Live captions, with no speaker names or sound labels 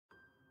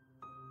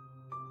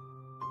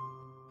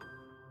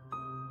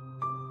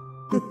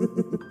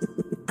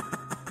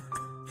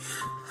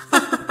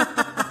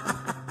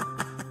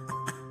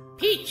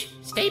Peach,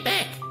 stay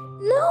back.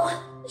 No,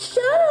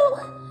 Shadow.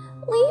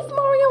 Leave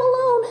Mario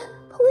alone,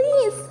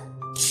 please.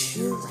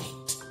 Too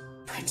late,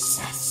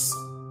 princess.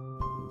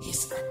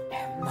 He's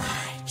under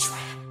my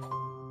trap.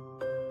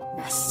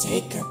 Now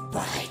say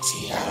goodbye to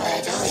your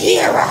little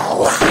hero.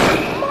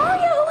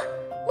 Mario,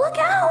 look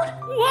out!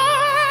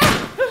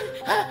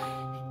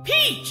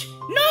 Peach,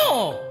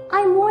 no!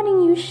 I'm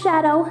warning you,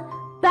 Shadow.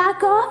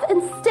 Back off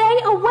and stay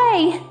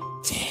away.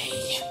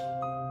 Stay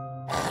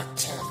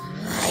out of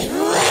my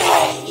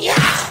way.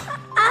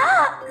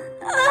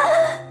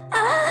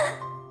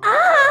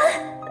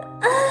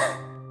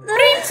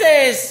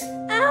 Princess!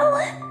 Ow!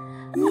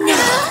 No!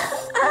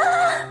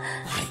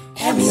 My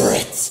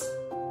amulet!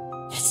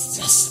 It's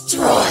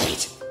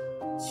destroyed!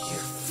 You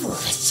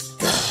foolish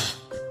girl!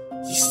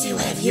 You see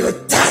what have you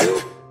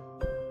done?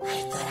 I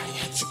thought I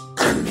had you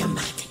under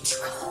my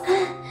control.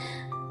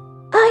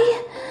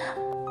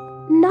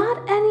 Not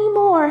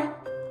anymore.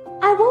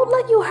 I won't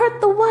let you hurt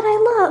the one I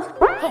love.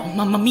 Oh,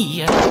 Mamma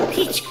Mia!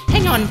 Peach,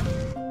 hang on!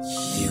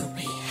 You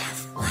may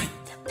have won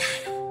the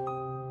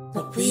battle,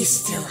 but we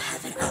still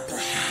have an upper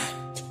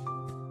hand.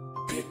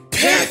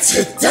 Prepare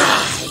to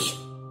die!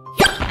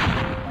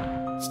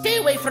 Stay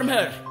away from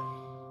her!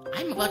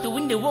 I'm about to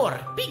win the war.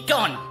 Be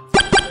gone!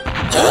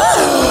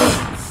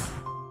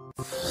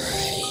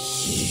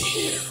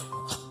 You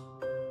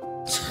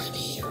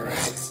tiny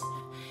rat.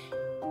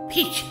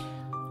 Peach,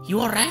 you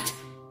alright?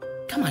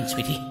 Come on,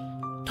 sweetie.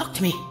 Talk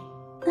to me.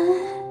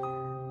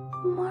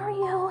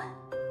 Mario,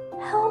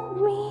 help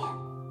me.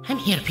 I'm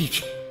here,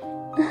 Peach.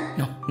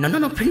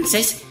 No,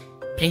 Princess.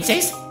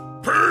 Princess?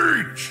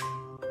 Peach!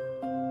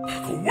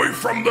 Back away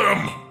from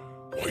them!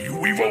 Or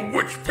you evil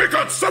witch pick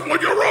on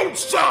someone your own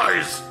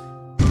size!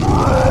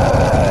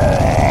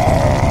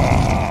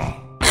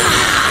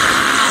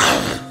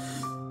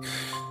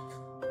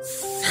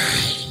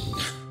 Fine.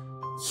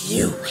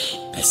 You wait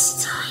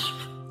this time.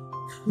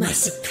 My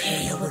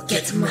superior will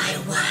get my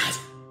word,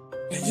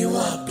 and you'll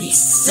all be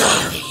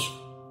sorry.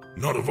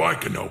 Not if I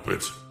can help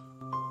it.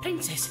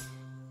 Princess!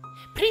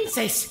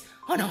 Princess!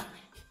 Oh no,